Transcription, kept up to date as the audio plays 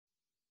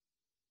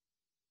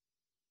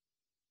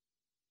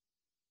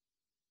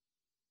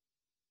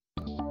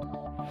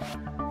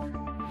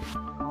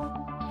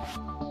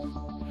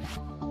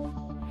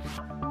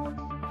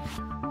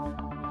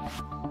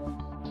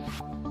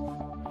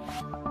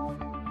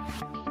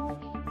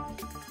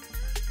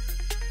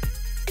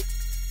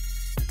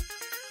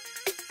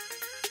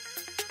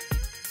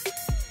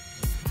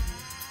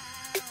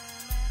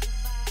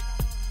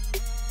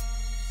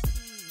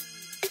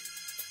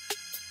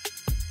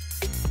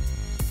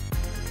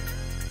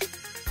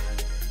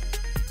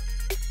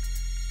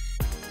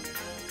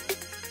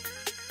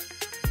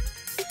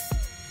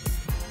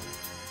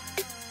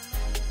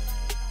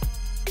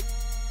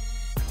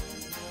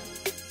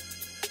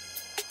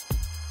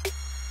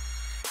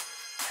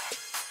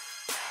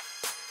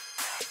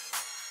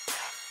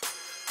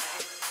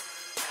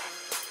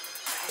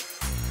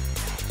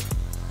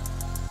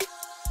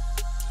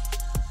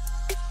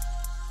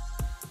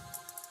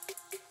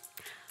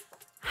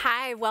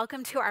Hi,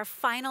 welcome to our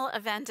final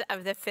event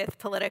of the 5th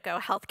Politico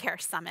Healthcare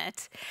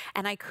Summit.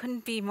 And I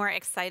couldn't be more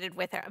excited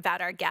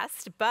about our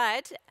guest,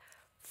 but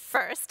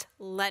first,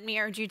 let me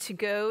urge you to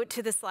go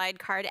to the Slide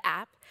Card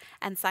app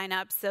and sign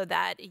up so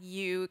that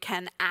you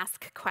can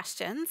ask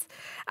questions.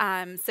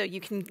 So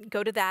you can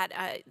go to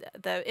that.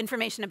 The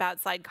information about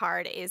Slide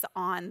Card is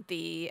on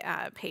the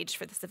page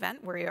for this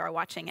event where you are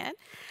watching it.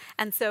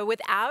 And so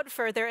without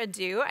further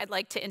ado, I'd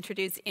like to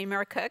introduce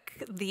Emer Cooke,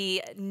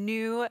 the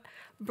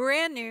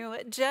brand new,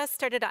 just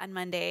started on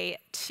Monday,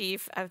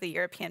 chief of the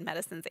European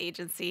Medicines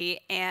Agency,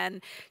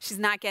 and she's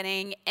not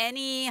getting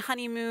any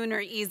honeymoon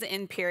or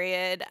ease-in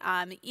period.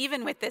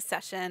 Even with this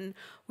session,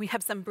 we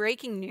have some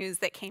breaking news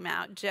that came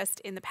out just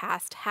in the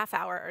past half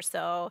hour or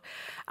so.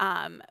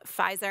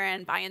 Pfizer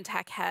and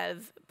BioNTech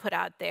have put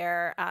out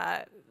their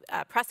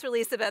press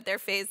release about their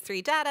phase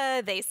 3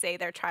 data. They say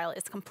their trial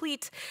is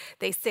complete.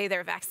 They say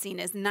their vaccine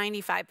is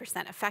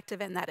 95%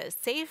 effective and that is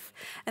safe,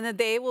 and that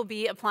they will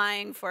be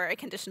applying for a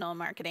conditional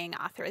marketing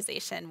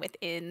authorization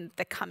within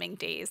the coming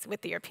days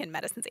with the European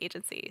Medicines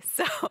Agency.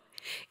 So,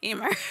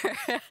 Emer,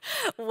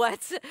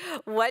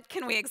 what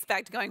can we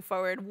expect going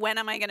forward? When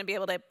am I going to be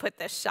able to put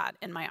this shot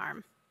in my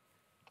arm?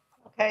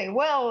 Okay,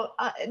 well,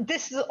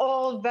 this is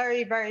all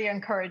very, very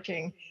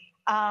encouraging.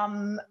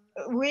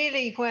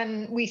 Really,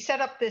 when we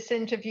set up this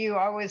interview,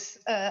 I was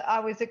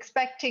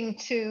expecting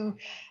to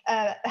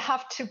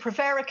have to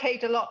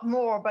prevaricate a lot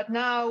more, but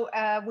now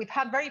we've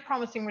had very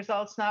promising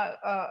results now,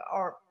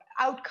 or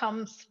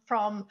outcomes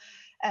from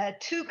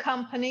 2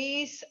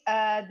 companies.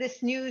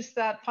 This news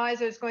that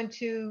Pfizer is going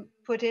to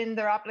put in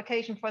their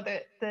application for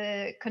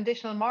the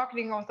conditional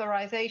marketing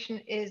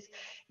authorization is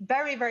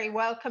very, very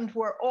welcomed.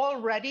 We're all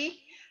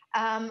ready.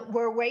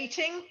 We're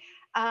waiting.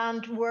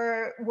 And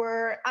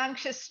we're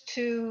anxious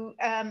to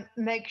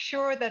make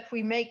sure that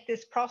we make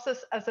this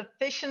process as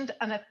efficient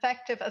and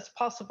effective as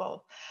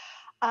possible.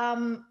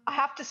 I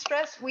have to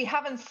stress we've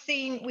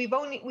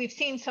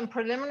seen some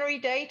preliminary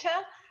data.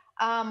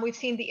 We've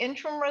seen the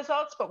interim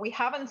results, but we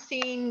haven't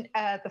seen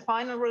the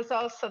final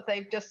results that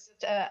they've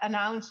just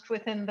announced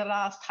within the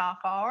last half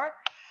hour.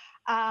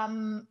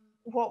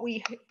 What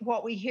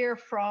we hear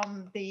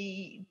from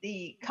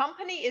the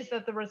company is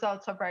that the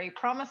results are very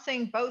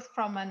promising, both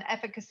from an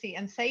efficacy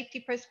and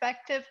safety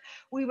perspective.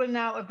 We will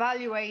now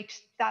evaluate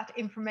that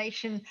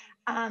information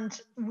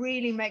and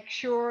really make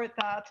sure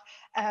that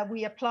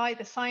we apply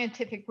the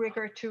scientific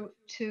rigor to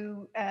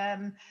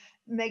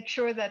make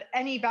sure that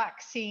any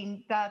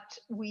vaccine that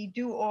we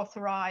do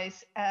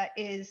authorize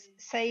is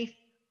safe,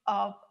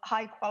 of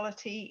high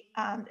quality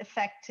and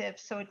effective,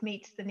 so it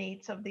meets the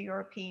needs of the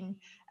European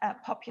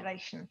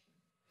population.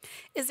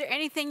 Is there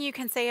anything you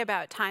can say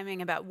about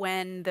timing, about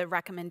when the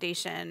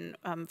recommendation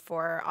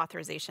for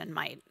authorization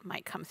might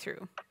come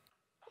through?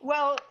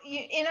 Well,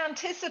 in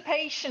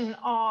anticipation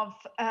of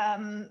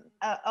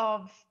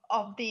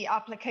the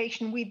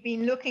application, we've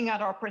been looking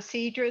at our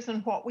procedures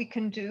and what we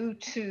can do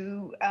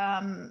to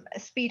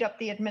speed up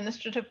the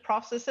administrative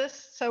processes.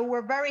 So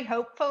we're very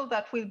hopeful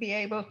that we'll be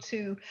able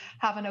to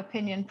have an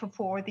opinion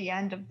before the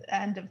end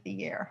of the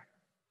year.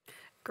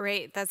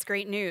 Great, that's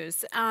great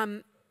news.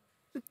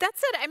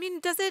 That's it. I mean,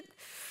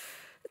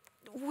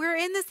 we're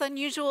in this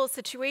unusual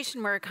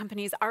situation where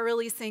companies are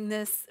releasing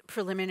this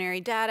preliminary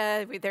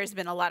data. There's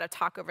been a lot of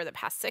talk over the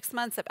past 6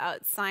 months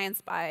about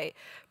science by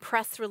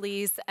press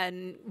release,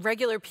 and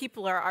regular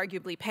people are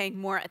arguably paying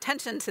more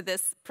attention to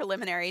this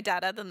preliminary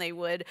data than they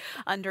would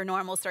under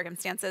normal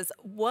circumstances.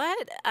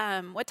 What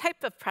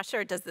type of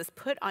pressure does this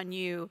put on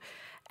you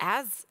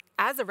as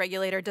a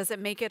regulator? Does it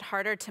make it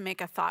harder to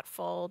make a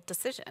thoughtful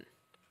decision?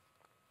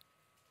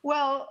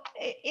 Well,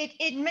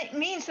 it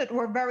means that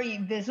we're very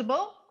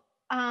visible,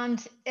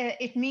 and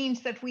it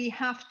means that we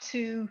have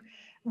to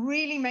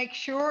really make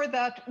sure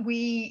that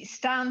we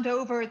stand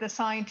over the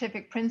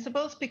scientific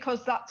principles,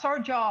 because that's our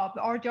job.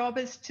 Our job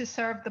is to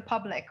serve the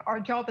public.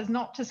 Our job is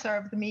not to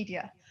serve the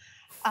media.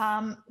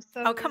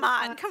 Oh, come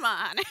on.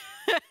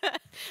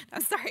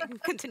 I'm sorry,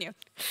 continue.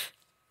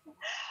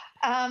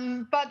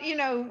 But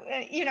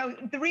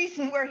the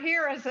reason we're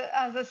here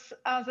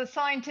as a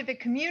scientific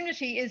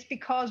community is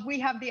because we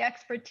have the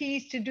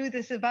expertise to do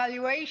this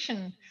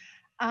evaluation,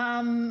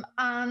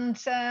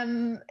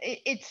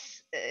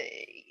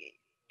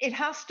 it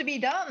has to be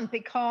done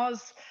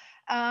because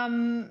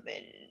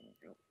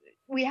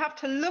we have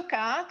to look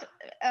at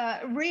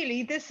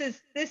really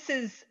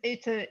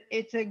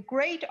it's a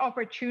great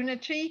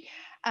opportunity.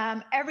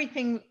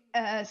 Everything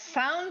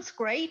sounds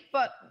great,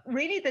 but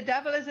really the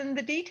devil is in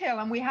the detail,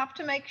 and we have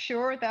to make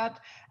sure that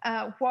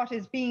what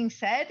is being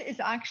said is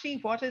actually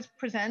what is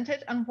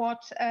presented and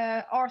what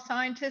our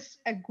scientists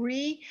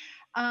agree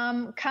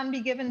can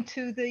be given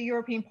to the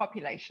European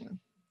population.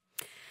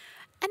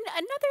 And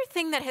another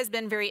thing that has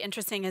been very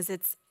interesting is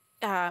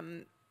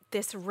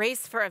this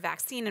race for a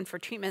vaccine and for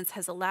treatments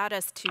has allowed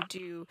us to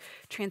do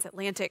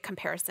transatlantic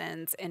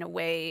comparisons in a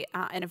way,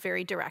 in a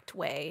very direct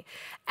way.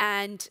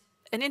 And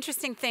an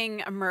interesting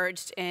thing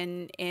emerged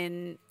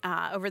in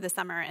over the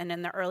summer and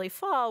in the early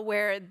fall,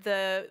 where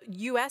the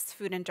U.S.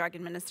 Food and Drug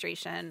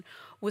Administration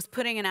was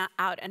putting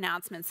out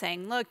announcements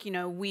saying, look,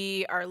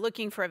 we are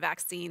looking for a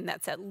vaccine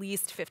that's at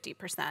least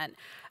 50%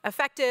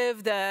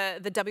 effective.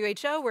 The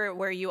WHO,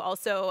 where you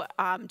also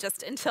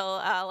just until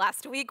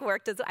last week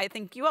worked, as I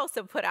think you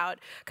also put out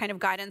kind of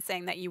guidance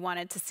saying that you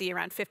wanted to see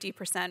around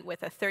 50%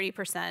 with a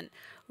 30%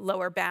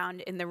 lower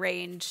bound in the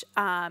range.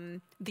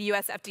 The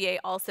US FDA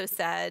also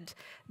said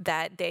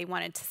that they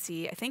wanted to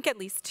see, I think, at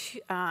least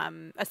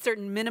a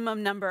certain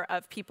minimum number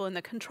of people in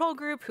the control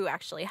group who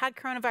actually had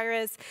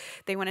coronavirus.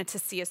 They wanted to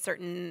see a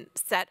certain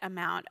set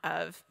amount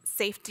of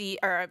safety,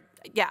 or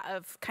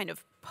of kind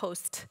of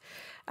post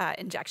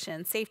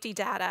injection safety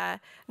data.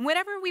 And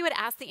whenever we would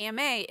ask the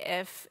EMA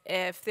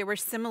if there were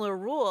similar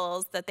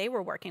rules that they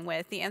were working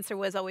with, the answer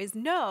was always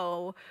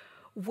no.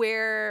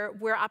 Where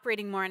we're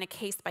operating more on a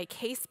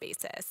case-by-case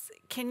basis.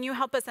 Can you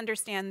help us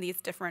understand these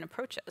different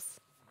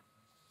approaches?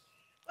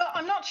 Well,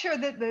 I'm not sure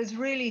that there's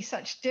really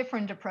such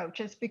different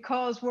approaches,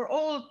 because we're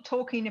all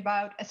talking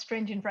about a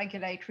stringent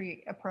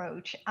regulatory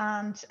approach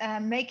and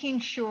making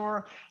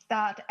sure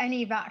that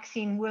any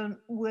vaccine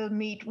will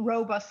meet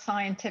robust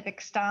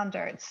scientific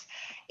standards.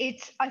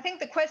 I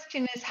think the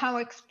question is how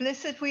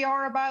explicit we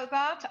are about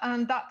that,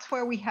 and that's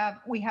where we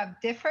have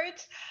differed.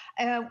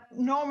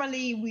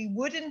 Normally we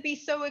wouldn't be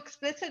so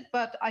explicit,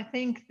 but I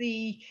think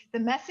the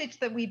message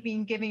that we've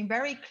been giving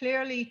very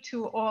clearly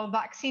to all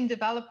vaccine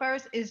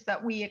developers is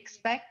that we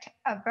expect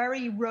a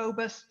very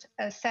robust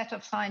set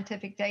of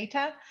scientific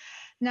data.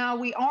 Now,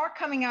 we are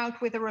coming out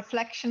with a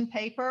reflection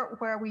paper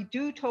where we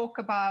do talk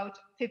about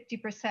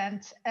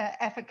 50%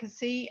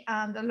 efficacy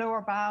and a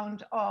lower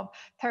bound of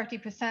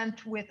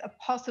 30% with a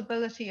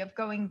possibility of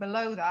going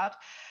below that.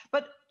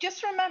 But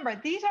just remember,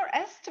 these are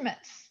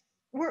estimates.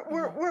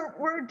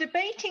 We're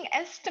debating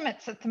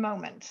estimates at the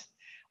moment.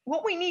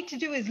 What we need to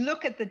do is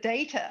look at the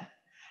data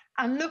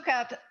and look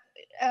at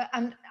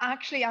and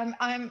actually,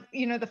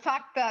 the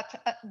fact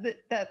that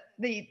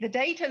the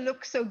data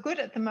looks so good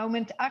at the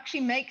moment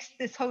actually makes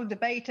this whole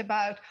debate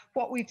about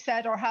what we've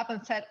said or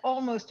haven't said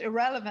almost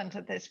irrelevant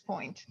at this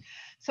point.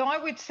 So I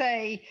would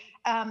say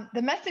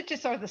the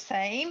messages are the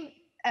same.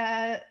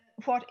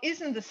 What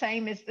isn't the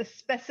same is the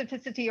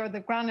specificity or the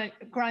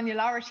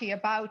granularity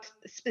about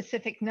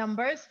specific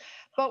numbers,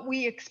 but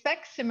we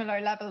expect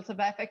similar levels of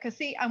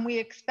efficacy, and we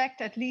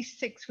expect at least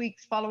 6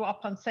 weeks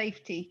follow-up on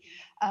safety,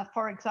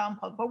 for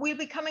example. But we'll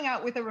be coming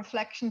out with a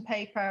reflection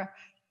paper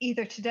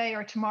either today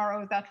or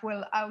tomorrow that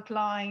will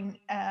outline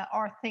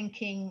our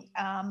thinking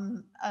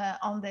on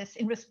this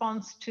in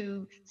response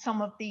to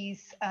some of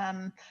these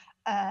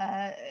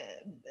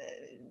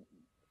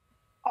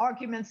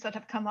arguments that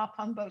have come up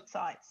on both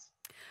sides.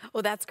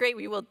 Well, that's great.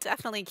 We will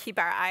definitely keep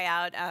our eye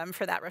out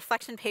for that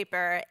reflection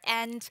paper.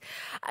 And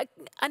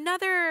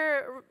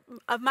another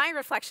of my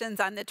reflections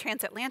on the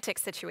transatlantic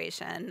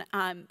situation,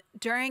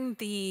 during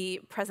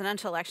the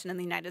presidential election in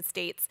the United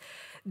States,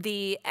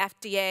 the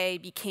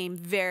FDA became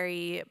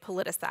very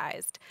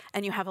politicized.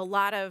 And you have a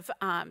lot of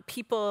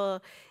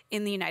people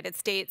in the United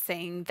States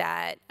saying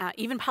that,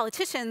 even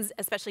politicians,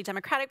 especially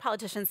Democratic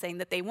politicians, saying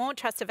that they won't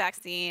trust a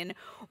vaccine,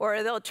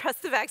 or they'll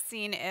trust the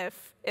vaccine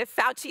if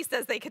Fauci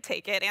says they could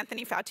take it.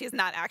 Anthony Fauci is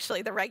not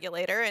actually the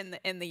regulator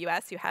in the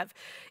US. You have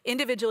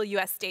individual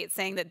US states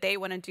saying that they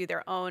want to do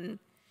their own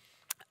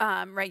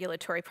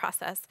regulatory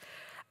process.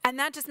 And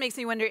that just makes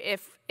me wonder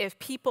if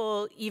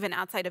people, even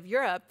outside of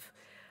Europe,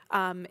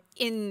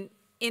 in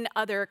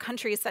other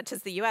countries such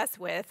as the US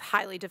with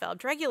highly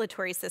developed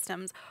regulatory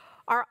systems,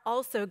 are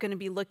also going to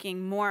be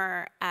looking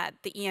more at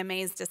the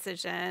EMA's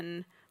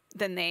decision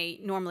than they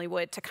normally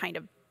would to kind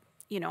of,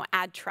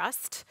 add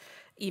trust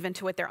even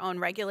to what their own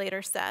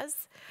regulator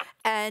says.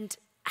 And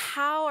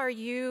how are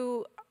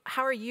you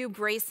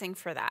bracing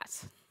for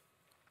that?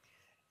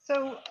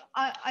 So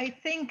I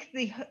think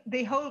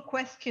the whole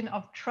question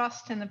of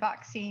trust in the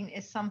vaccine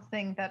is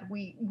something that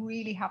we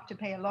really have to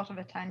pay a lot of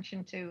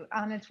attention to.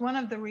 And it's one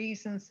of the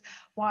reasons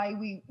why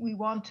we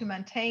want to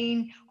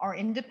maintain our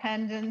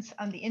independence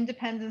and the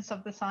independence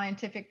of the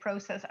scientific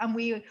process. And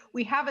we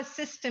have a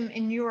system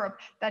in Europe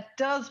that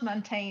does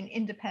maintain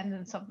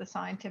independence of the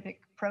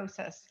scientific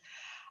process.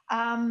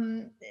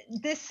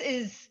 This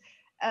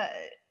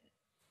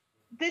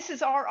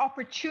is our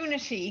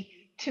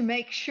opportunity to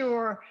make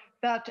sure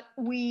that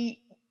we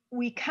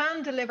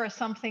can deliver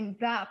something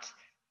that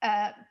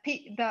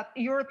that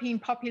European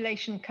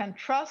population can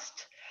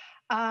trust.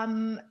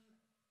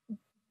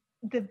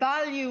 The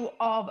value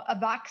of a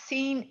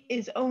vaccine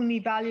is only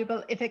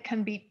valuable if it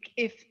can be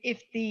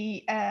if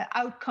the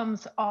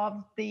outcomes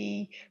of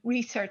the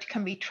research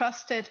can be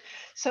trusted.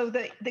 So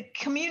the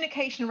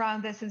communication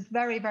around this is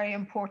very, very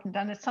important,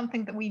 and it's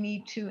something that we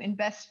need to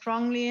invest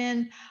strongly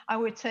in. I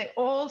would say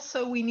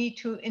also we need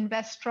to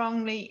invest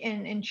strongly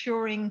in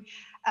ensuring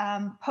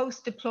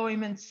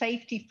post-deployment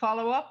safety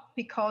follow-up,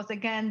 because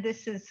again,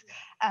 this is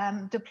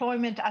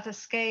deployment at a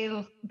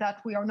scale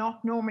that we are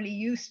not normally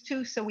used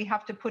to. So we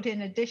have to put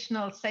in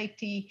additional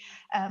safety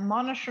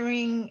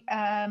monitoring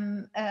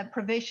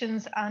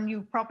provisions. And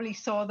you probably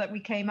saw that we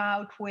came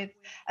out with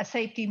a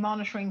safety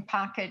monitoring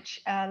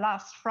package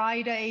last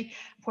Friday,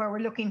 where we're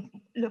looking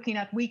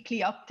at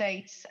weekly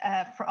updates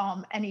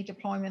from any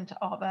deployment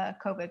of a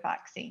COVID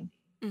vaccine.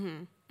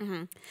 Mm-hmm,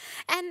 mm-hmm.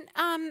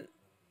 And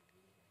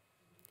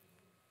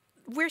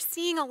we're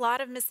seeing a lot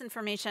of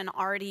misinformation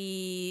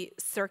already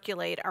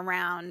circulate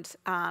around,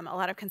 a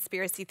lot of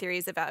conspiracy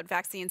theories about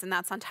vaccines, and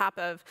that's on top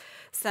of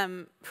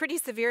some pretty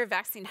severe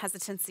vaccine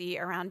hesitancy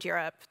around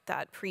Europe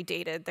that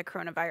predated the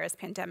coronavirus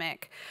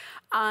pandemic.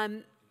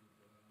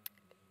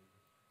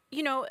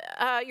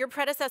 Your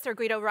predecessor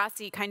Guido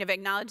Rossi kind of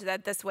acknowledged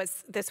that this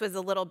was a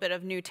little bit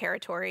of new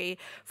territory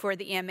for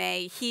the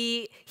EMA.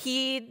 He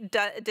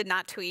did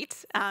not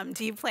tweet.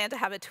 Do you plan to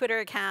have a Twitter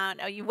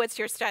account? What's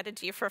your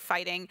strategy for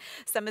fighting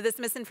some of this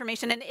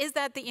misinformation? And is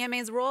that the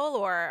EMA's role,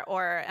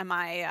 or am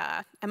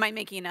I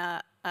making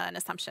an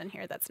assumption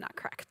here that's not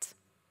correct?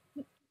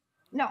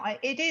 No,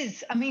 it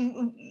is. I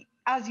mean,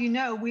 as you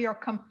know, we are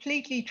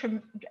completely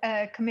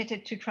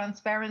committed to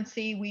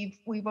transparency.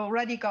 We've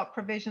already got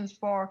provisions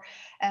for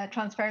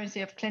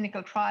transparency of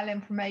clinical trial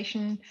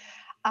information.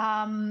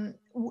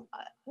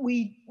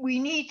 We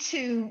need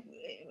to.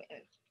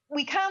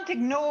 We can't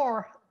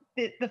ignore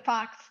the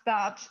fact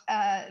that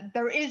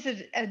there is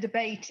a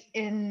debate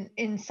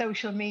in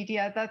social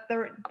media, that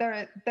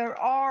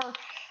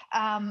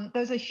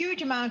there's a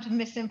huge amount of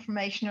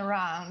misinformation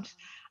around.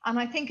 And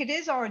I think it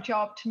is our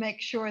job to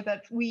make sure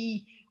that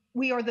we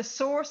are the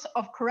source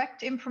of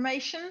correct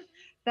information,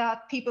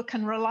 that people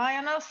can rely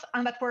on us,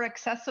 and that we're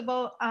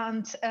accessible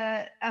and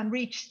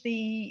reach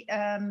the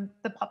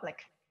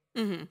public.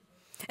 Mm-hmm.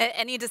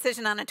 Any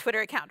decision on a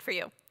Twitter account for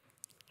you?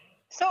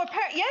 So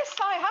yes,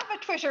 I have a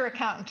Twitter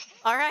account.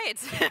 All right.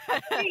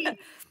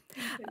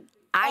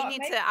 I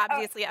need to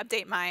obviously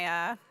update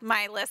my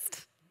my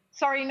list.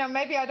 Sorry, no,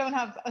 maybe I don't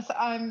have.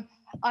 I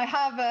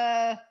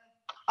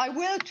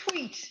will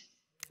tweet.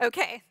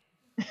 Okay.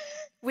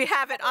 We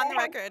have it on the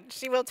record.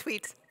 She will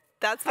tweet.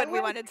 That's what we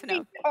wanted to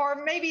know.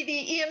 Or maybe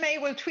the EMA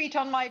will tweet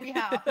on my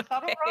behalf. Is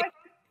that okay. All right?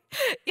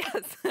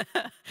 Yes.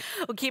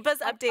 Well, keep us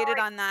updated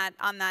on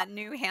that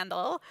new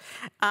handle.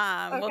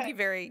 Okay. We'll be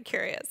very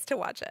curious to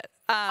watch it.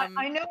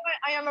 I know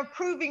I am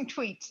approving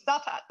tweets.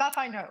 That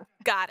I know.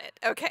 Got it.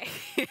 Okay.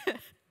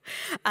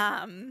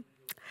 All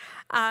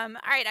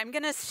right. I'm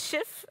gonna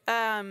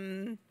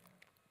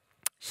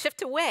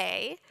shift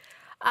away.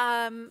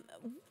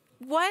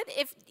 What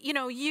if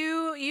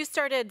you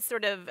started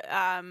sort of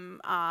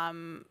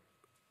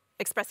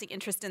expressing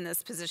interest in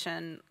this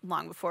position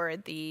long before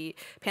the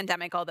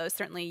pandemic, although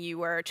certainly you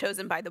were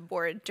chosen by the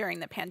board during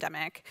the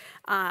pandemic.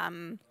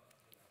 When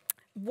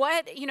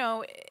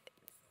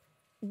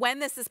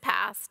this is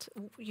passed,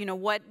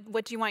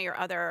 what do you want your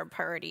other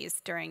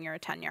priorities during your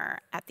tenure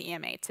at the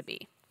EMA to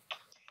be?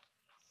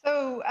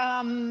 So,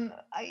 as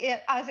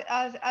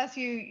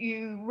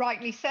you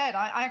rightly said,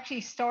 I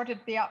actually started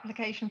the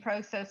application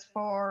process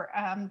for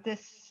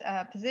this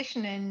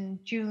position in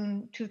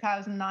June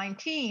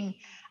 2019.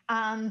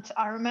 And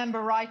I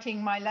remember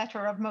writing my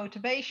letter of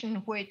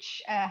motivation,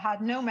 which had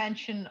no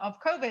mention of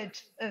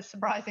COVID,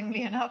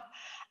 surprisingly enough.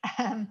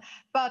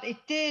 But it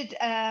did.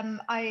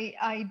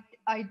 I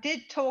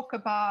did talk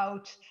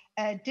about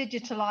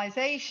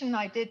digitalization.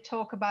 I did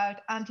talk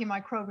about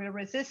antimicrobial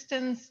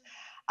resistance.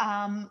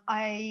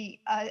 I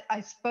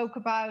spoke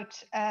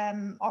about,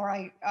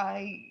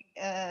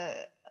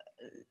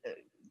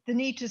 the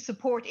need to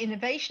support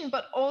innovation,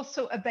 but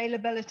also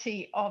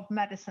availability of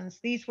medicines.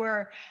 These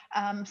were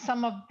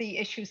some of the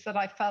issues that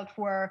I felt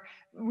were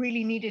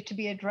really needed to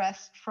be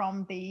addressed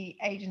from the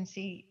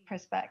agency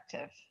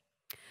perspective.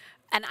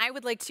 And I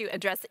would like to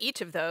address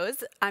each of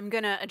those. I'm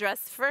going to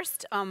address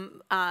first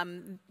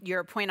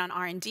your point on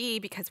R&D,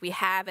 because we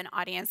have an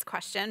audience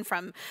question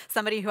from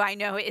somebody who I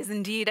know is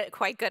indeed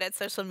quite good at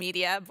social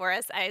media,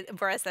 Boris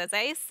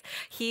Ezais.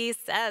 He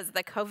says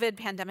the COVID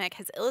pandemic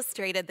has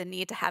illustrated the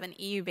need to have an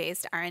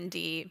EU-based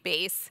R&D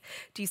base.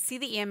 Do you see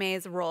the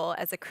EMA's role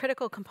as a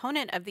critical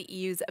component of the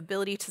EU's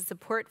ability to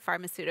support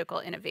pharmaceutical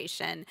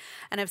innovation?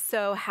 And if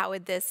so, how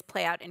would this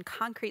play out in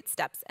concrete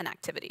steps and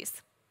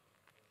activities?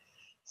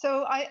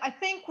 So I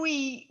think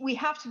we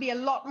have to be a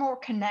lot more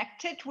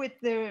connected with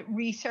the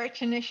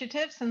research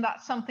initiatives, and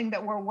that's something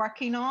that we're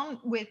working on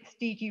with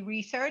DG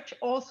Research,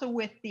 also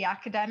with the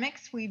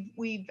academics. We've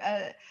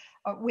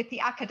with the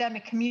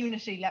academic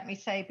community, let me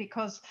say,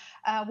 because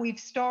we've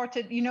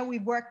started,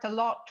 we've worked a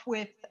lot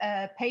with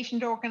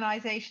patient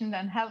organizations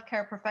and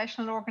healthcare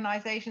professional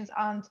organizations,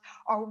 and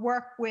our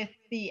work with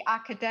the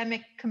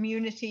academic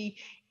community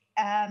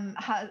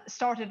has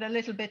started a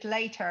little bit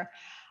later.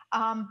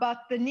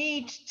 But the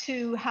need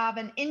to have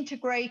an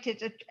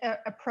integrated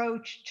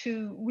approach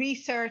to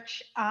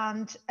research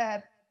and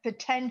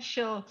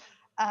potential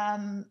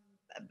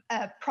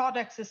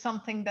products is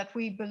something that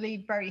we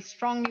believe very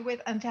strongly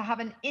with, and to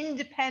have an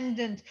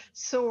independent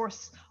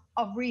source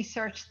of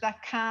research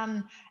that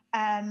can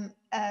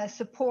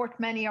support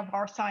many of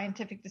our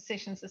scientific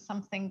decisions is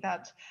something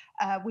that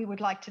we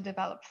would like to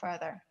develop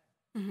further.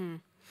 Mm-hmm.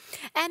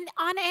 And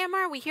on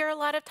AMR, we hear a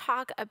lot of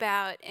talk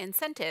about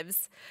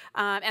incentives,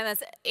 and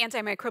that's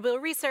antimicrobial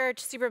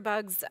research,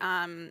 superbugs,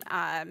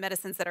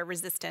 medicines that are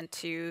resistant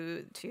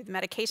to the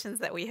medications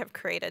that we have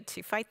created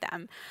to fight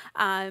them.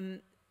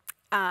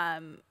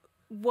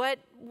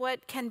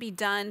 What can be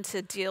done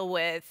to deal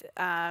with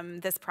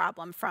this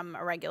problem from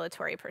a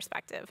regulatory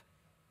perspective?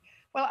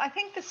 Well, I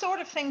think the sort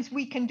of things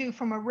we can do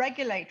from a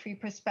regulatory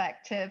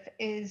perspective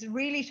is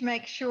really to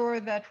make sure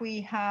that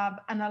we have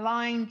an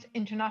aligned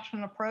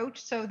international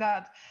approach so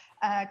that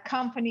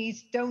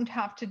companies don't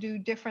have to do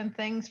different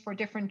things for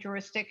different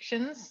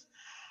jurisdictions.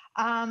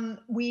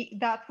 We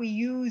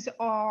use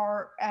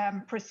our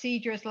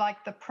procedures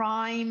like the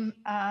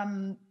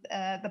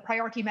the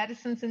Priority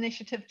Medicines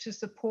Initiative to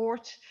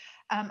support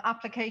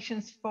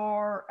applications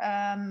for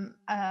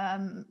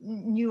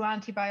new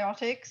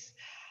antibiotics.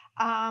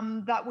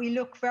 That we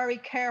look very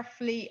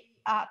carefully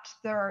at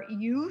their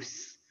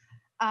use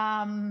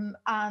and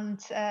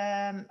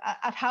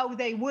at how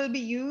they will be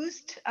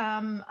used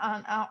and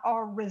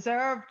are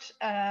reserved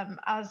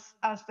as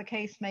the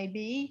case may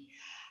be.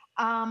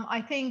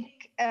 I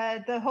think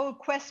the whole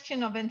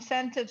question of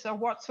incentives or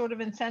what sort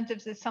of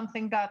incentives is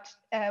something that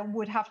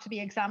would have to be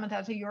examined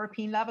at a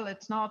European level.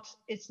 It's not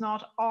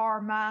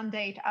our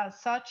mandate as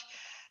such,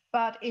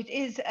 but it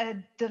is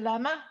a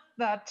dilemma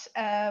that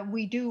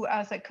we do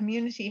as a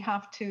community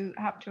have to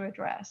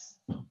address.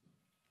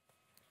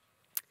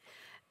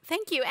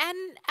 Thank you.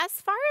 And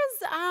as far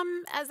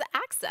as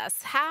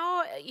access,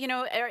 how,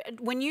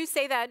 when you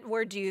say that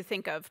word, do you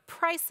think of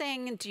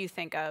pricing? Do you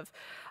think of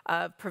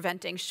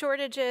preventing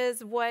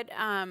shortages? What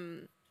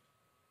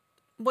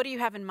do you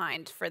have in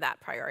mind for that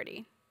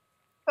priority?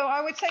 So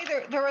I would say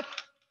there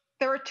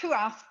are two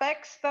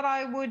aspects that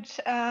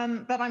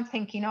that I'm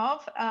thinking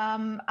of,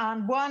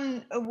 and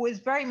one was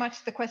very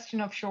much the question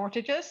of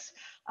shortages,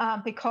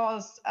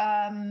 because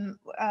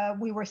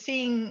we were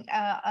seeing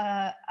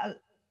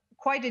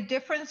quite a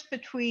difference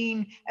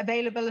between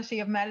availability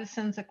of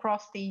medicines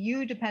across the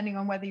EU, depending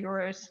on whether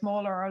you're a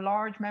small or a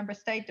large member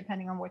state,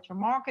 depending on what your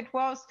market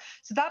was.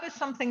 So that is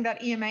something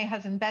that EMA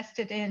has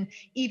invested in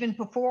even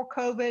before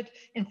COVID.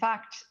 In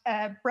fact,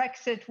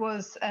 Brexit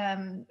was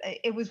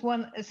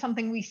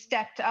something we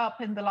stepped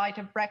up in the light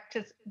of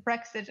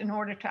Brexit in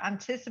order to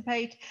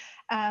anticipate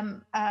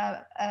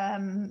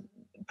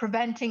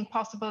preventing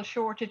possible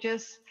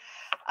shortages.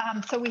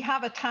 So we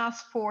have a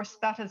task force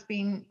that has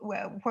been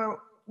where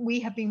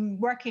we have been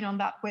working on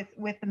that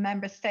with the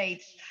member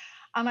states.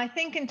 And I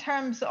think in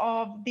terms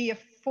of the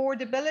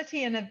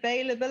affordability and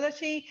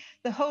availability,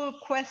 the whole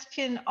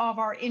question of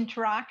our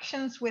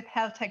interactions with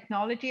health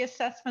technology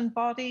assessment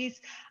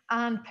bodies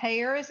and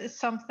payers is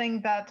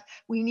something that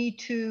we need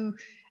to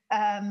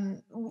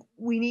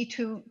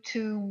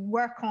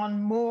work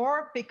on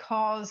more,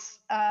 because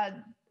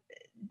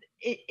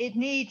it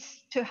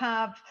needs to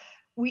have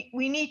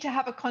we need to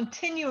have a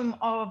continuum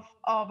of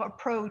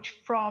approach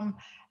from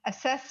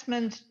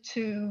assessment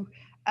to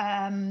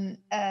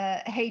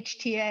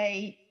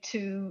HTA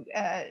to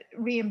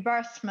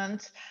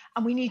reimbursement,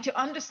 and we need to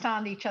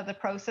understand each other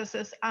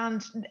processes,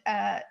 and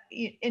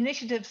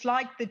initiatives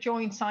like the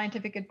joint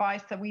scientific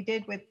advice that we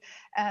did with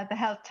the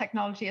health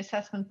technology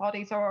assessment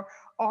bodies or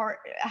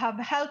have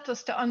helped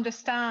us to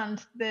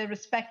understand the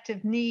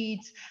respective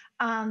needs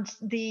and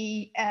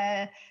the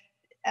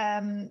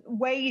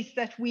ways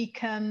that we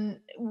can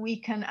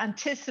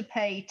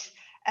anticipate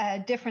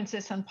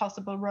differences and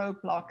possible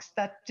roadblocks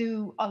that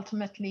do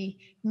ultimately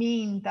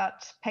mean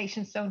that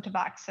patients don't have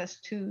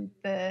access to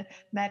the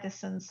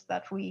medicines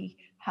that we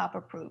have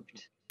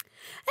approved.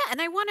 Yeah,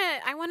 and I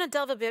want to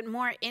delve a bit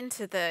more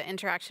into the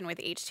interaction with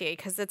HTA,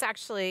 because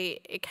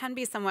it can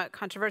be somewhat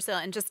controversial.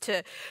 And just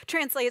to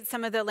translate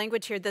some of the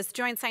language here, this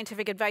joint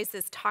scientific advice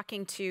is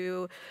talking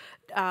to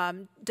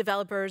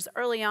developers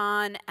early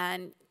on,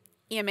 and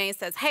EMA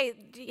says, hey,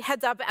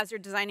 heads up, as you're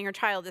designing your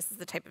trial, this is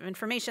the type of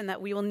information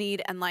that we will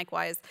need. And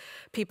likewise,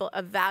 people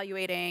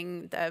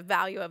evaluating the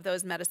value of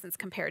those medicines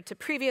compared to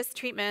previous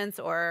treatments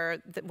or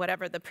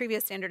whatever the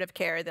previous standard of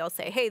care, they'll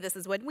say, hey, this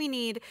is what we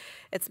need.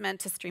 It's meant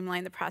to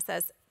streamline the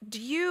process.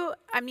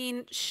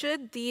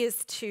 Should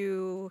these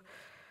two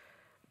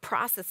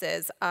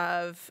processes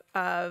of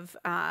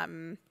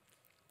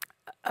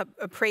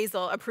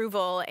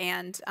approval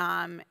and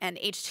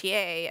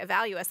HTA, a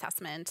value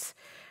assessment,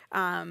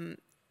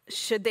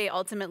 should they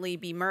ultimately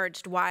be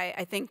merged? Why?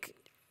 I think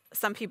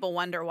some people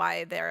wonder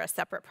why they're a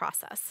separate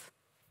process.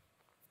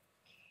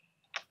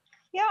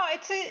 Yeah,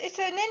 it's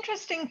an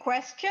interesting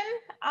question.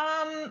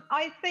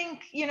 I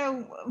think,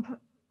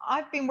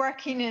 I've been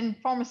working in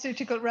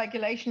pharmaceutical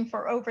regulation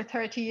for over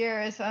 30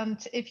 years.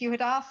 And if you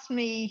had asked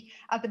me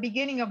at the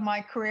beginning of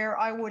my career,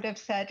 I would have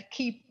said,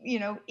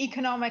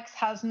 economics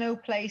has no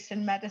place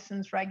in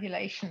medicines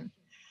regulation.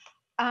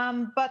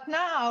 But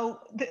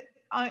now,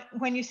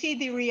 when you see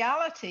the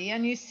reality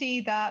and you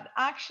see that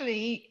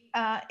actually,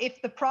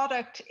 if the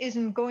product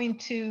isn't going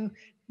to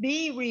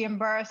be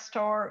reimbursed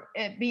or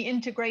be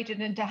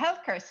integrated into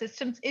healthcare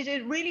systems,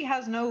 it really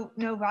has no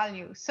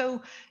value.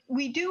 So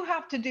we do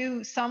have to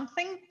do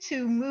something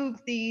to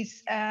move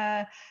these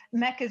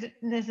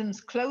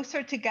mechanisms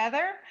closer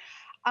together.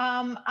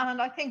 And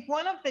I think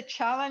one of the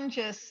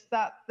challenges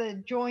that the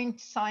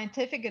joint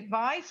scientific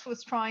advice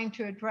was trying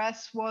to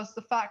address was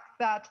the fact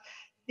that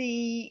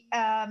the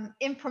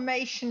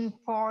information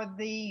for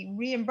the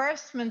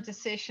reimbursement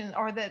decision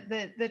or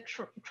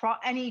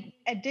any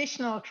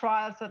additional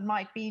trials that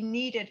might be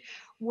needed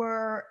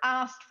were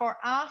asked for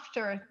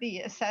after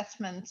the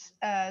assessment,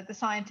 the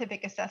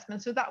scientific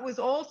assessment. So that was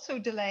also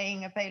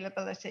delaying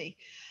availability.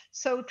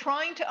 So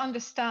trying to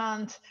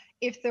understand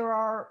if there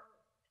are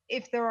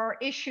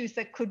issues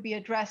that could be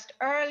addressed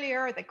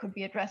earlier, that could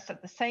be addressed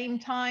at the same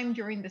time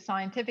during the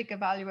scientific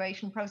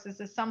evaluation process,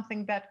 is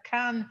something that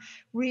can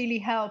really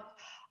help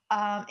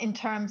in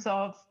terms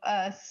of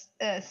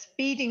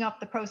speeding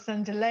up the process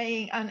and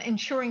delaying and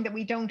ensuring that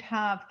we don't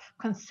have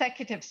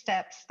consecutive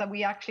steps, that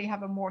we actually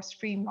have a more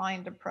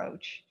streamlined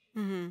approach.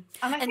 Mm-hmm.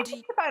 And I think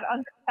it's about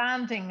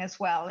understanding as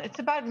well. It's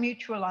about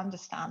mutual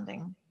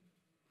understanding.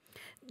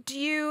 Do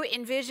you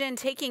envision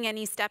taking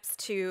any steps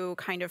to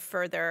kind of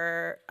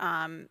further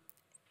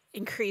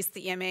increase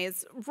the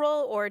EMA's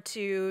role or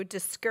to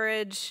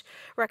discourage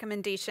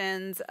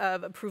recommendations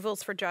of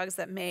approvals for drugs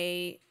that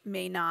may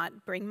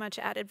not bring much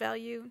added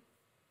value?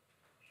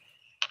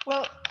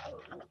 Well,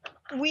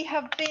 we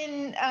have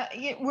been,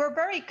 we're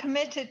very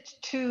committed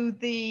to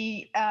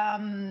the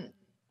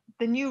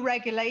new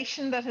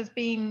regulation that has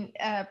been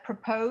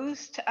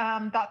proposed.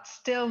 That's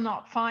still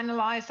not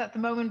finalized at the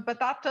moment, but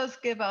that does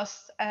give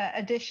us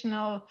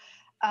additional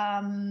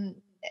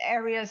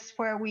areas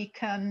where we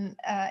can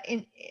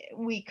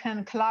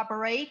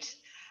collaborate,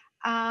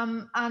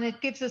 and it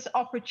gives us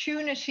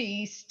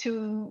opportunities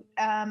to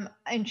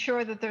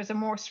ensure that there's a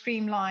more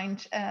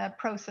streamlined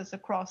process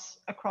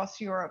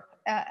across Europe.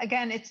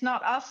 Again, it's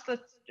not us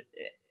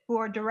who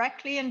are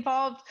directly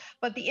involved,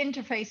 but the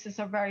interfaces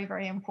are very,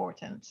 very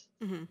important.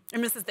 Mm-hmm.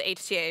 And this is the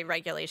HTA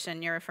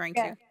regulation you're referring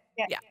to?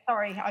 Yeah.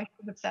 Sorry, I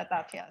should have said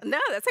that, yes. No,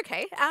 that's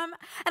okay. And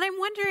I'm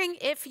wondering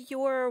if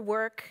your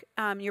work,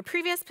 your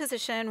previous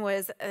position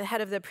was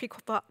head of the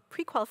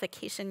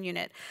pre-qualification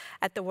unit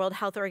at the World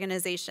Health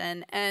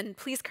Organization, and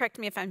please correct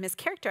me if I'm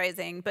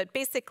mischaracterizing, but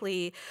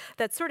basically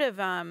that's sort of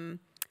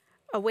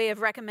a way of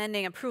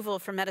recommending approval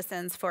for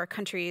medicines for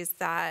countries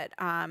that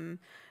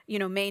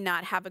may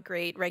not have a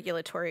great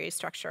regulatory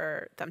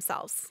structure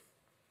themselves.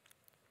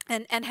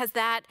 And has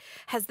that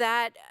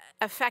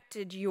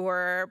affected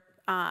your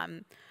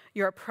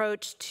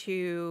approach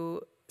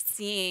to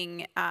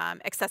seeing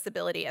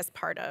accessibility as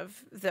part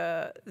of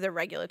the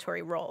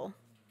regulatory role?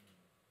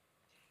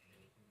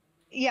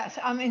 Yes,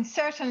 I mean,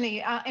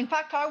 certainly. In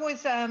fact, I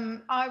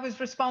was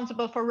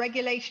responsible for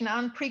regulation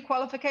and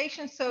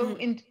pre-qualification. So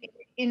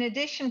in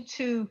addition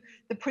to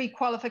the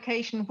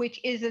pre-qualification, which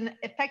is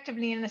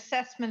effectively an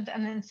assessment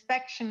and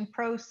inspection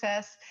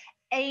process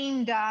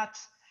aimed at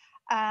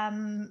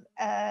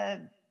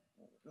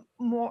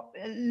more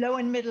low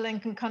and middle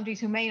income countries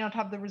who may not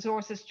have the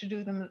resources to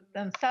do them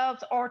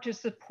themselves, or to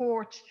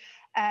support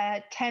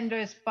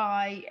tenders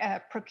by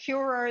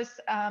procurers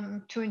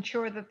to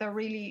ensure that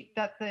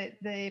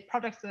the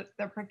products that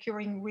they're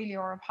procuring really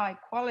are of high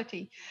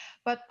quality.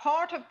 But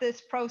part of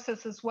this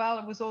process as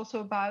well was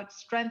also about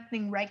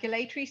strengthening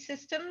regulatory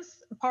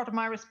systems. Part of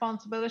my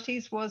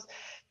responsibilities was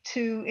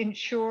to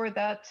ensure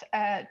that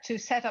to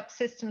set up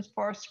systems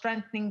for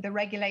strengthening the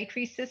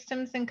regulatory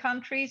systems in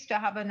countries, to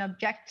have an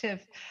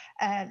objective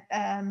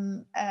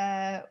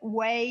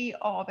way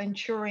of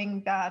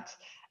ensuring that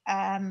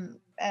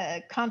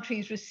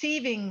countries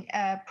receiving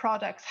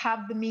products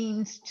have the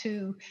means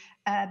to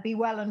be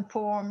well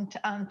informed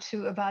and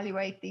to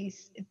evaluate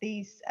these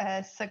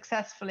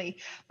successfully.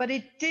 But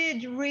it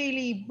did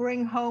really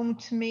bring home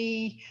to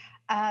me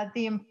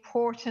the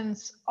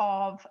importance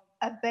of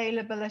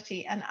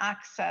availability and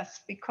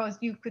access, because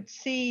you could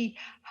see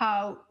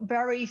how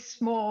very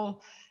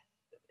small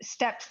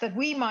steps that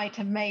we might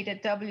have made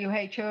at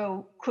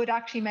WHO could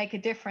actually make a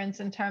difference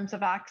in terms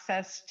of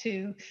access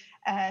to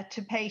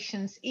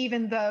patients,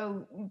 even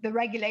though the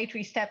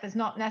regulatory step is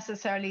not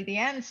necessarily the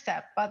end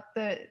step, but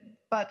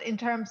in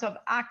terms of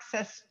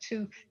access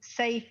to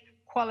safe,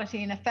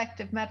 quality and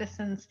effective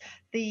medicines,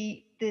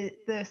 the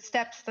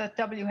steps that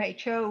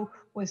WHO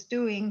was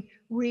doing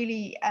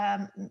really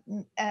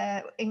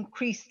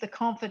increased the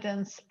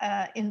confidence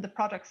in the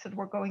products that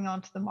were going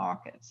onto the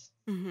markets.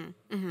 Mm-hmm,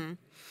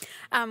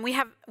 mm-hmm.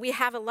 We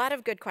have a lot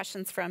of good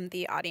questions from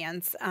the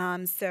audience,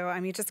 so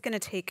I'm just going to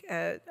take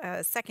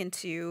a second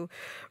to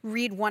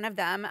read one of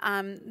them.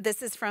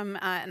 This is from,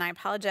 and I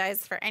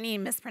apologize for any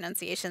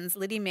mispronunciations,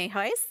 Liddy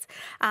Mayhuis,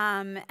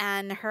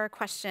 and her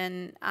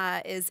question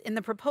is, in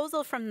the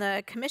proposal from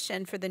the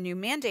Commission for the new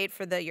mandate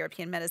for the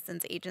European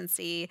Medicines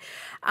Agency,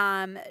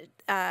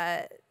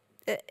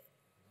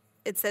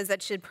 it says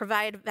that should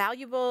provide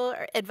valuable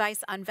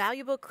advice on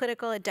valuable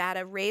clinical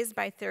data raised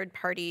by third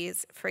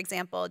parties, for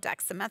example,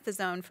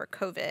 dexamethasone for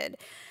COVID.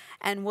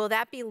 And will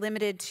that be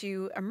limited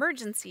to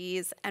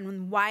emergencies?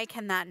 And why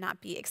can that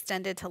not be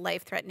extended to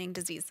life-threatening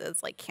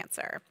diseases like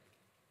cancer?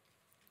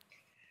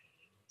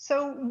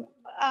 So,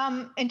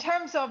 in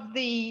terms of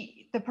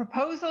the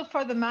proposal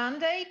for the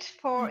mandate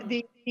for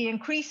the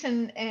increase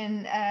in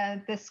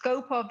the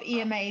scope of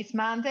EMA's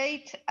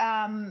mandate,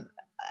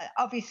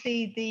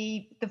 obviously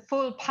the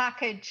full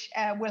package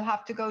will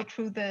have to go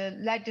through the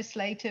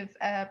legislative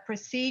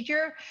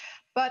procedure.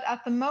 But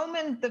at the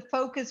moment, the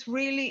focus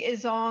really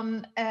is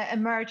on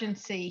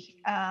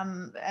emergency,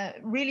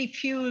 really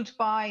fueled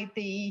by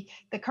the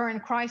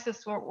current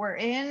crisis we're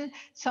in.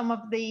 Some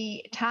of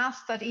the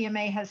tasks that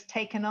EMA has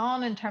taken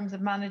on in terms of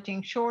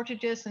managing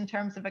shortages, in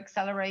terms of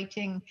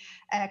accelerating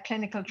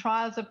clinical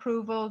trials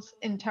approvals,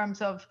 in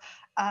terms of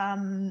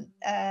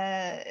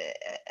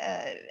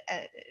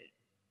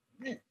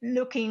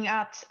looking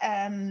at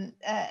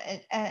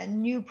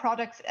new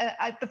products.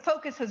 The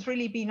focus has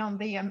really been on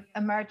the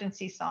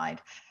emergency side.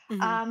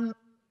 The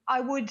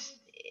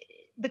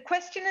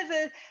question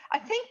is, I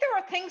think there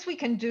are things we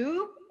can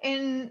do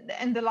in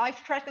the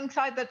life-threatening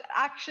side that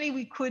actually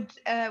we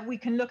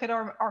can look at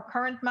our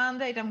current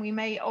mandate, and we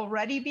may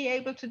already be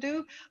able to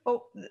do, but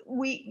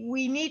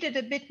we needed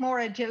a bit more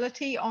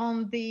agility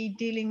on the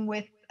dealing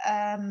with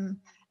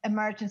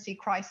emergency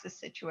crisis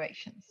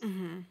situations.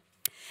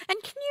 And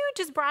can you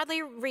just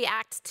broadly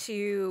react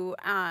to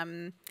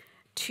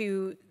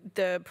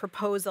the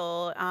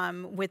proposal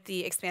with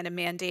the expanded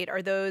mandate?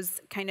 Are those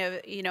kind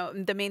of,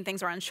 the main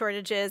things around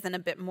shortages and a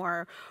bit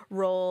more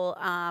role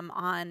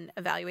on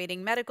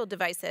evaluating medical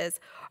devices?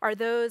 Are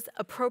those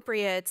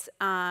appropriate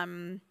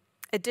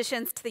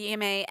additions to the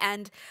EMA?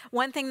 And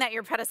one thing that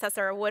your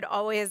predecessor would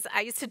always,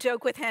 I used to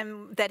joke with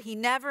him that he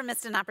never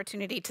missed an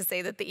opportunity to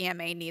say that the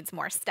EMA needs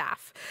more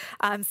staff.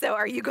 So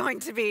are you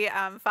going to be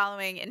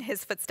following in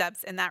his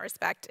footsteps in that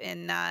respect,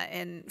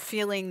 in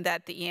feeling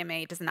that the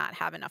EMA does not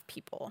have enough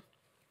people?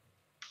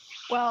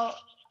 Well,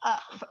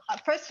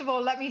 first of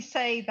all, let me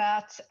say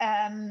that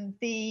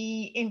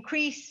the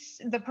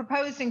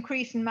proposed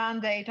increase in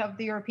mandate of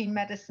the European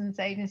Medicines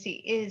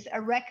Agency is a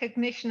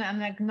recognition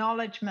and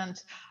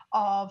acknowledgement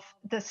of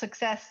the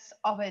success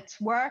of its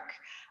work,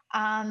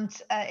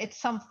 and it's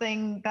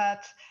something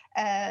that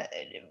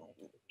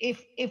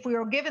if we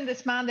are given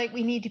this mandate,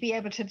 we need to be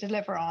able to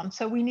deliver on.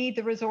 So we need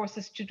the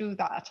resources to do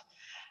that.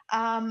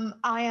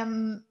 I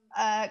am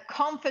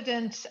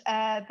confident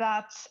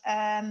that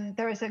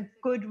there is a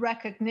good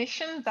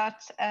recognition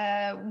that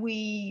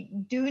we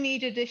do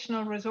need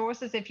additional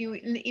resources. If you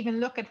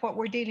even look at what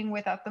we're dealing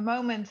with at the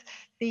moment,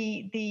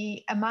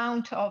 the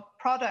amount of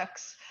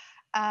products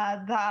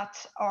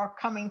that are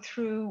coming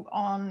through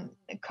on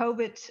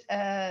COVID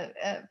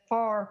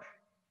for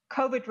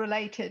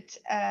COVID-related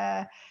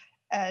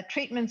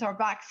treatments or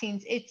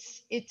vaccines,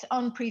 it's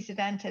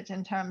unprecedented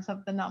in terms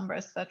of the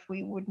numbers that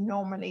we would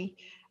normally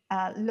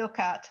look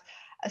at.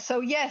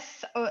 So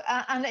yes,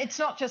 and it's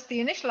not just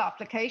the initial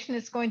application,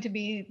 it's going to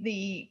be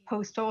the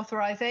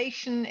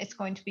post-authorization, it's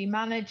going to be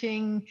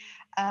managing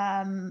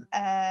the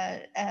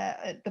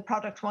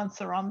product once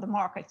they're on the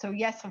market. So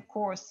yes, of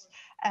course,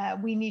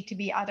 we need to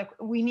be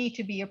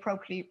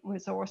appropriately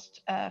resourced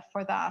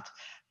for that.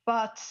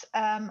 But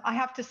I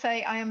have to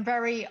say, I am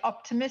very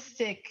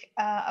optimistic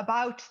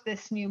about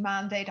this new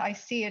mandate. I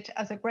see it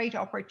as a great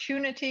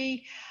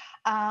opportunity.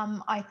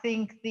 I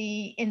think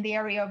in the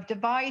area of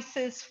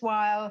devices,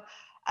 while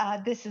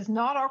this is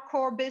not our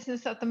core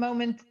business at the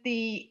moment,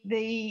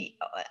 a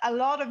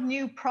lot of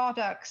new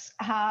products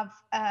have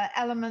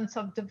elements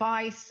of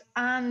device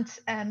and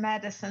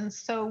medicine.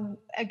 So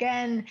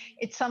again,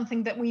 it's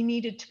something that we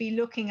needed to be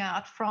looking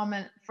at from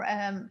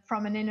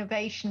an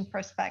innovation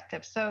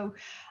perspective. So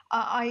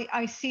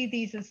I see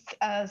these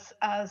as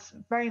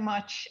very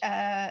much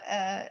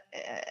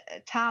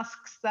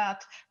tasks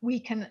that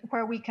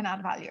where we can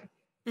add value.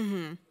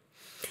 And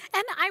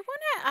I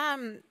want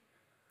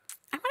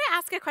to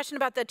ask a question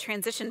about the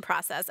transition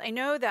process. I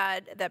know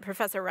that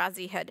Professor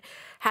Razi had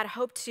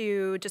hoped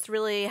to just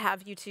really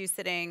have you two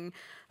sitting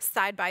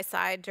side by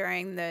side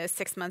during the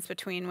 6 months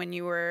between when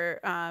you were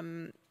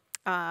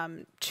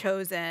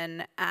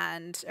chosen,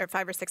 or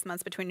 5 or 6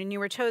 months between when you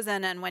were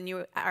chosen and when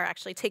you are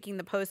actually taking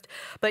the post.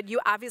 But you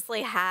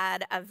obviously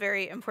had a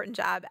very important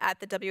job at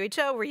the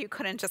WHO where you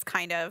couldn't just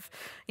kind of,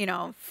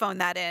 phone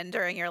that in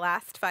during your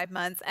last 5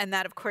 months. And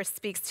that, of course,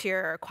 speaks to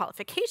your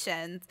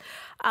qualifications.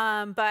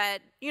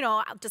 But,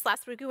 just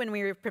last week when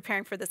we were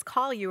preparing for this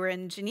call, you were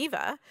in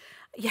Geneva.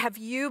 Have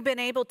you been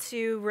able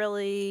to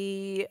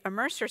really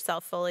immerse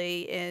yourself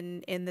fully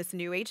in this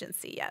new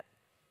agency yet?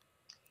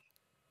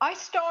 I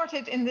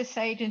started in this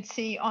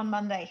agency on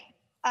Monday.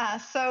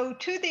 So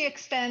to the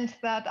extent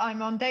that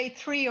I'm on day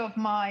 3 of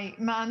my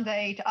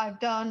mandate, I've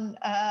done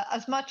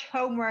as much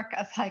homework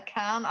as I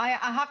can. I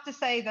have to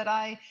say that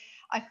I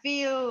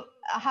feel,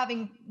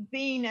 having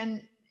been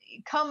and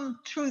come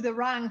through the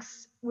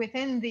ranks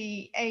within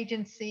the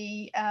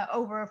agency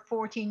over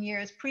 14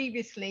 years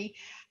previously,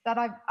 that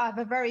I have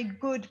a very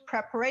good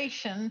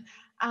preparation.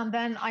 And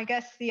then I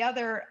guess the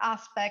other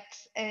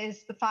aspect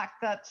is the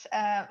fact that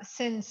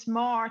since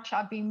March,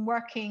 I've been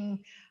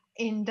working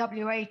in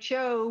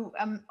WHO,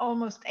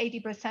 almost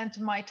 80%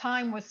 of my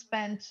time was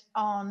spent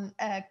on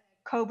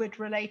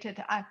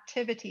COVID-related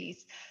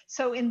activities.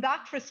 So in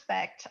that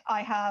respect,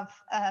 I have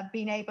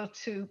been able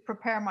to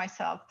prepare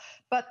myself.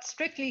 But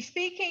strictly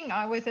speaking,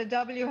 I was a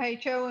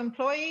WHO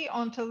employee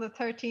until the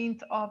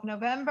 13th of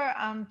November,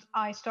 and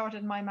I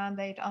started my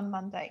mandate on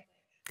Monday.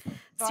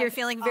 So you're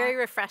feeling very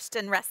refreshed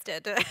and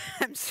rested,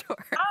 I'm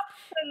sure.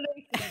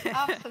 Absolutely,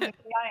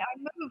 absolutely.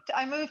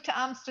 I moved to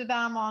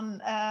Amsterdam on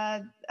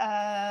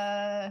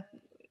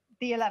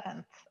the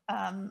 11th,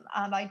 and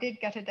I did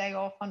get a day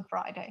off on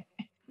Friday.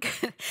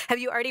 Have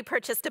you already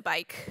purchased a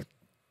bike?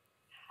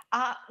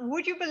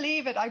 Would you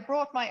believe it? I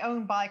brought my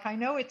own bike. I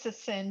know it's a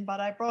sin,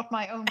 but I brought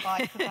my own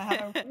bike because I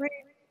have a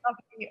really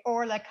lovely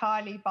Orla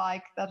Kylie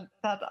bike that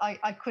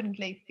I couldn't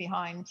leave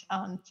behind,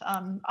 and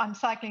I'm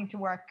cycling to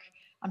work.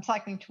 I'm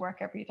cycling to work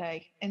every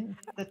day in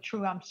the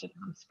true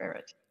Amsterdam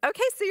spirit.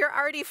 Okay, so you're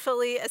already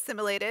fully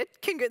assimilated.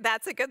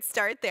 That's a good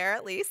start there,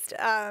 at least.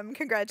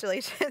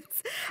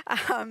 Congratulations.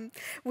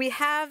 We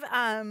have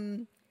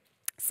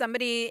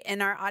somebody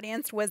in our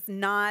audience would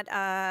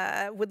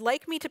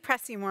like me to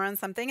press you more on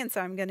something, and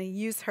so I'm going to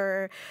use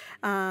her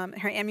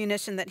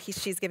ammunition that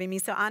she's giving me.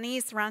 So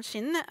Anis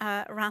Ranchin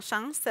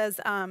says,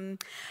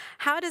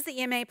 how does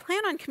the EMA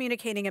plan on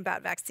communicating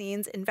about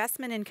vaccines?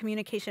 Investment in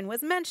communication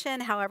was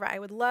mentioned. However, I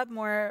would love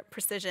more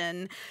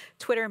precision.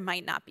 Twitter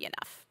might not be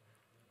enough.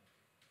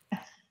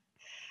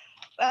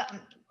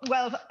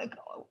 Well,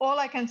 all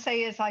I can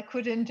say is I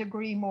couldn't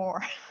agree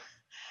more.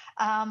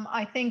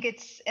 I think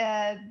it's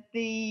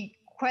the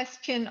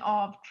question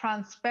of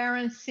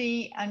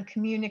transparency and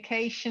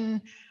communication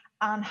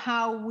and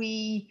how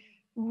we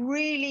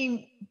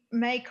really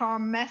make our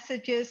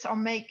messages or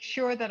make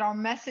sure that our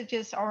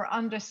messages are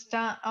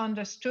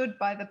understood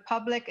by the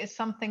public is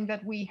something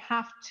that we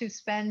have to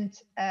spend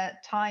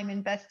time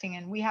investing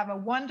in. We have a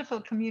wonderful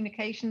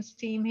communications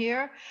team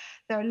here.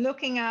 They're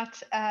looking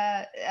at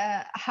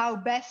how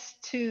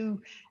best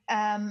to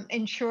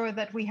ensure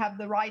that we have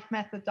the right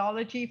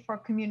methodology for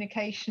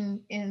communication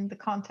in the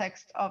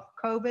context of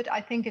COVID. I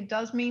think it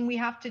does mean we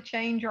have to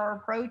change our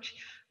approach.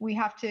 We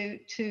have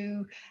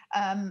to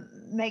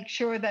make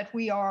sure that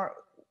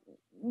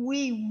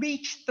we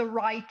reach the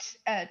right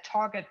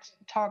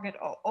target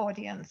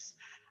audience.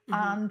 Mm-hmm.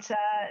 And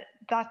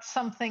that's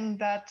something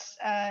that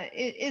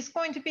is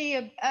going to be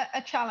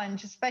a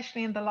challenge,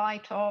 especially in the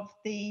light of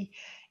the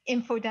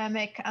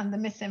infodemic and the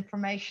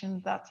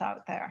misinformation that's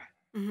out there.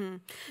 Mm-hmm.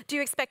 Do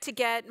you expect to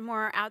get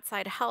more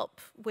outside help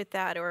with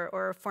that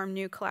or form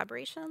new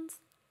collaborations?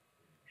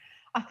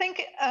 I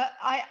think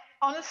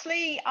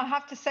honestly, I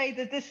have to say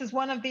that this is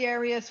one of the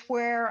areas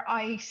where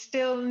I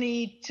still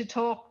need to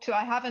talk to.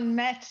 I haven't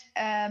met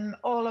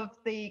all of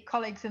the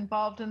colleagues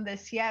involved in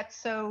this yet,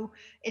 so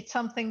it's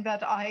something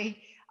that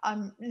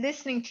I'm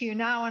listening to you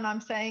now, and I'm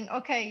saying,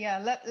 okay,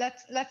 yeah,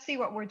 let's see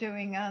what we're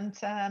doing and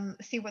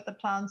see what the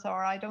plans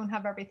are. I don't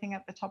have everything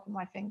at the top of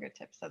my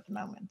fingertips at the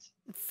moment.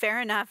 Fair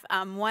enough.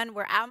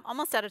 We're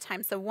almost out of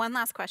time, so one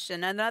last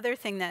question. Another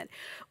thing that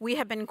we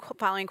have been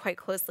following quite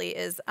closely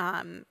is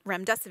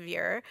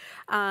remdesivir,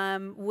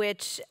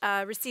 which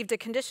received a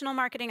conditional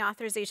marketing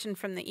authorization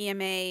from the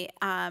EMA,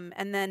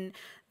 and then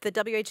the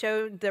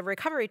WHO, the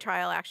recovery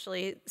trial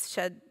actually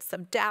shed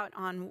some doubt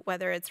on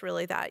whether it's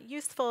really that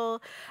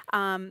useful.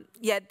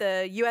 Yet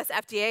the US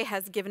FDA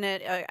has given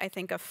it, I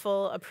think, a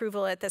full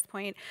approval at this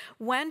point.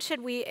 When should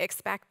we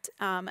expect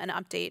an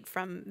update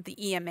from the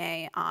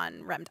EMA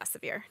on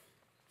remdesivir?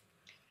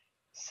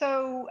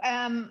 So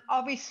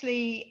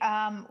obviously,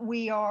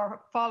 we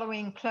are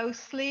following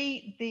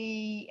closely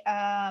the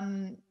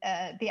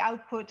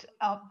output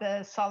of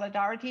the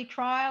Solidarity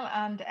trial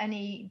and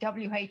any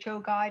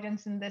WHO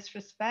guidance in this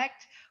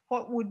respect.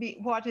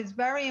 What is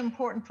very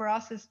important for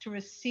us is to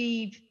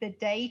receive the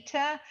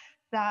data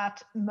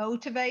that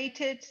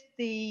motivated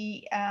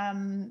the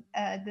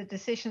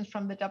decisions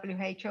from the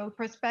WHO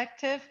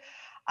perspective.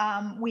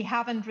 We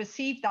haven't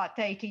received that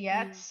data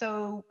yet,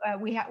 so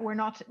we're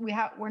not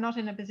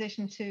in a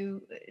position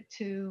to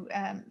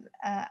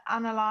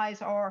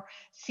analyze or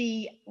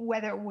see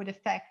whether it would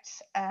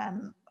affect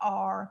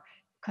our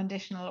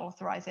conditional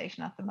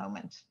authorization at the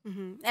moment.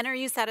 Mm-hmm. And are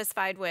you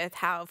satisfied with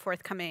how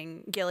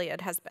forthcoming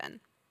Gilead has been?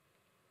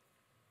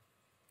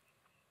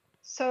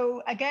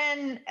 So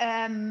again,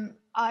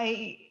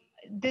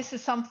 this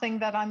is something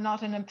that I'm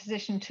not in a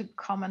position to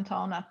comment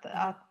on at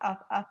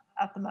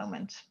the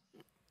moment.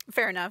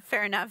 Fair enough,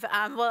 fair enough.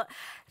 Well,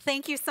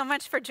 thank you so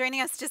much for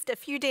joining us just a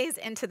few days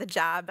into the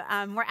job.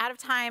 We're out of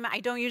time. I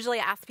don't usually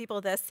ask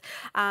people this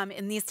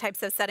in these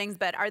types of settings,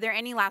 but are there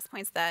any last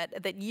points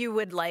that you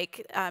would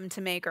like to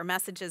make, or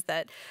messages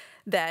that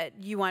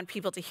you want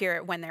people to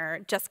hear when they're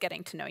just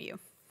getting to know you?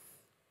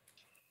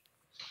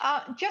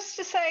 Just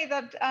to say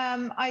that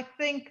I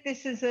think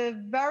this is a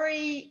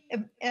very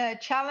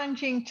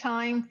challenging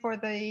time for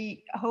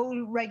the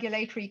whole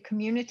regulatory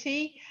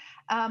community,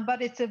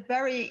 but it's a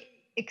very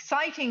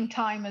exciting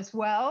time as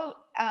well.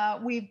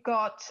 We've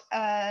got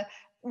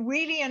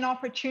really an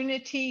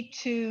opportunity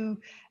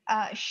to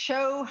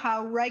show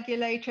how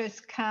regulators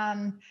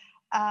can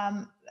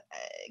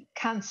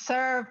can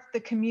serve the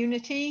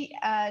community,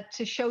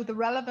 to show the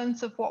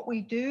relevance of what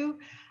we do,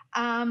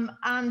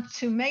 and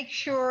to make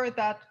sure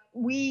that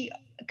we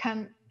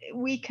can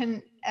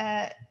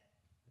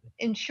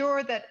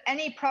ensure that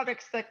any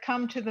products that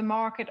come to the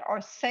market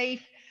are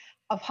safe,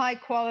 of high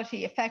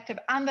quality, effective,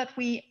 and that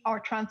we are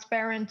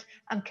transparent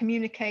and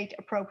communicate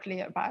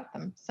appropriately about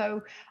them.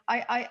 So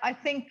I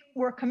think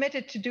we're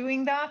committed to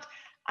doing that,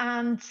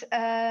 and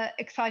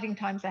exciting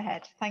times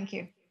ahead. Thank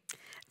you.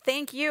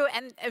 Thank you.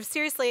 And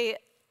seriously,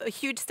 a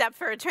huge step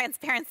for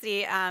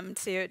transparency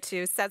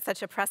to set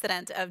such a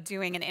precedent of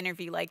doing an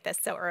interview like this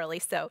so early.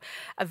 So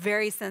a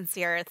very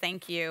sincere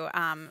thank you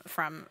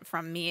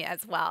from me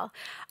as well.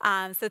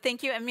 So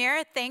thank you,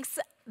 Emer. Thanks.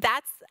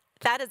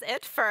 That is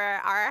it for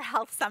our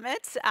Health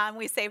Summit.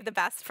 We saved the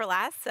best for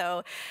last,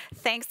 so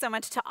thanks so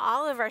much to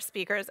all of our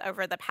speakers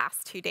over the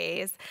past 2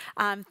 days.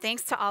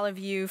 Thanks to all of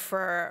you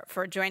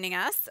for joining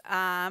us.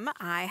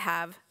 I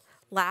have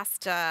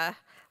last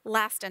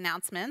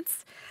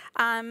announcements.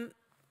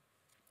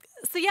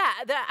 So yeah,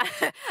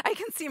 I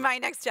can see my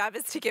next job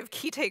is to give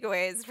key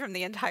takeaways from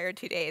the entire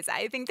 2 days.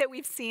 I think that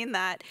we've seen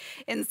that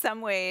in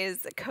some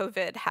ways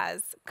COVID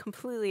has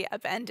completely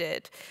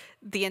upended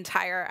the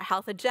entire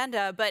health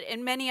agenda, but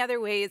in many other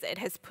ways it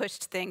has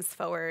pushed things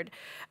forward,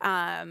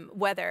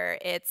 whether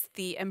it's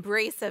the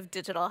embrace of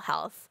digital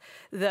health,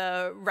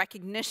 the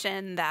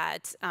recognition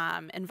that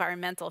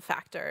environmental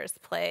factors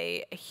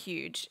play a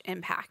huge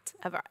impact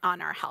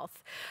on our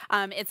health.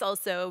 It's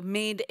also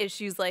made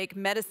issues like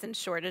medicine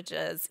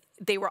shortages.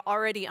 They were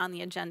already on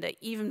the agenda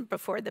even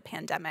before the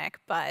pandemic,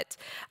 but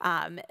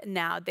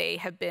now they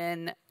have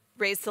been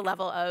raised to the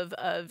level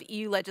of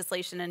EU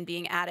legislation and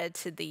being added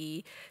to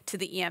the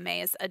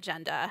EMA's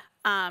agenda.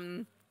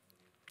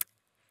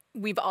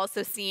 We've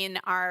also seen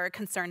our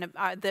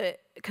the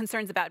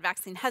concerns about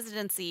vaccine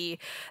hesitancy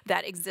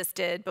that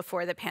existed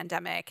before the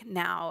pandemic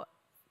now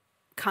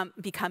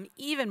become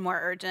even more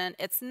urgent.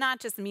 It's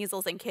not just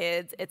measles in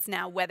kids, it's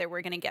now whether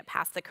we're going to get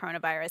past the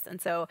coronavirus. And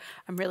so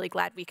I'm really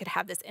glad we could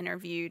have this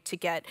interview to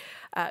get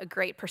a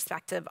great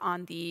perspective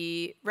on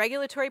the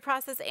regulatory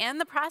process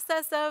and the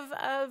process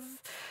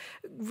of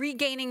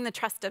regaining the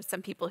trust of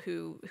some people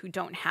who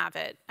don't have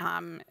it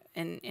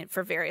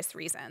for various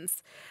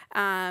reasons.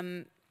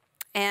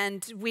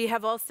 And we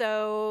have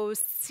also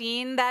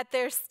seen that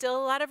there's still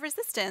a lot of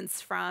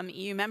resistance from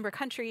EU member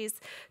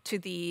countries to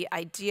the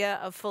idea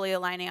of fully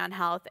aligning on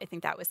health. I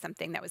think that was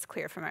something that was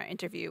clear from our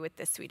interview with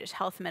the Swedish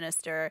health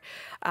minister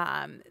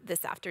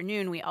this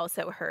afternoon. We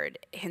also heard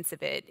hints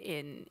of it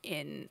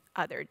in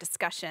other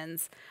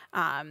discussions.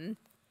 And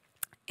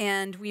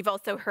we've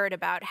also heard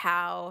about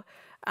how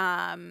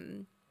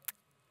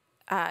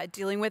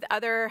dealing with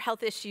other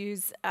health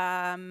issues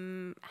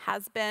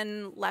has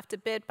been left a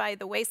bit by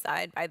the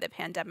wayside by the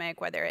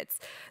pandemic, whether it's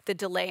the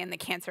delay in the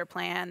cancer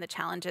plan, the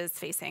challenges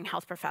facing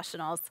health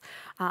professionals,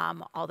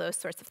 all those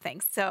sorts of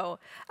things. So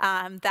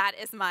that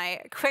is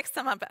my quick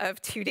sum up of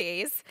 2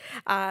 days.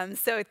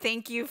 So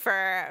thank you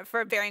for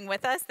bearing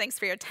with us. Thanks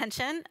for your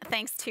attention.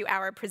 Thanks to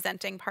our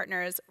presenting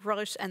partners,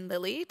 Roche and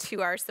Lilly,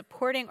 to our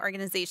supporting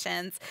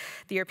organizations,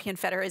 the European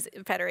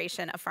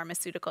Federation of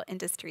Pharmaceutical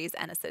Industries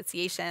and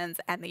Associations,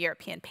 and the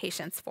European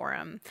Patients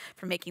Forum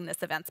for making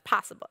this event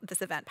possible.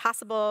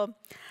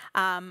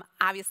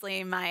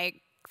 Obviously, my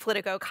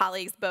Politico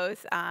colleagues,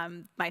 both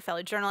my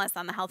fellow journalists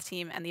on the health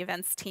team and the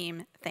events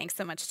team, thanks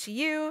so much to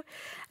you.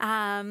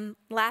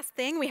 Last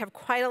thing, we have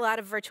quite a lot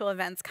of virtual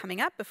events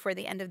coming up before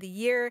the end of the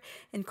year,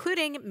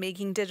 including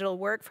Making Digital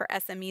Work for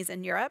SMEs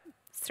in Europe,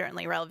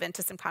 certainly relevant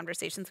to some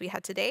conversations we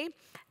had today.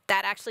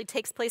 That actually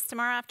takes place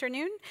tomorrow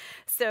afternoon.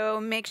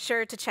 So make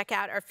sure to check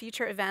out our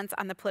future events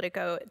on the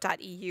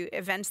politico.eu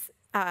events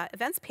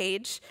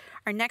page.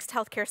 Our next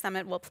healthcare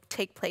summit will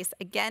take place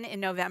again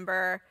in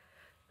November.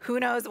 Who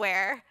knows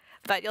where,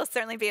 but you'll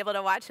certainly be able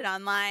to watch it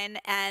online.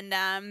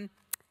 And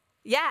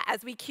yeah,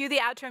 as we cue the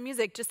outro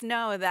music, just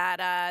know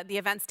that the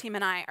events team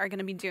and I are going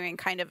to be doing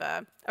kind of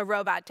a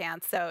robot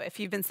dance. So if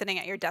you've been sitting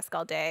at your desk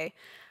all day,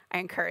 I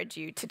encourage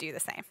you to do the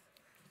same.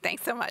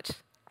 Thanks so much.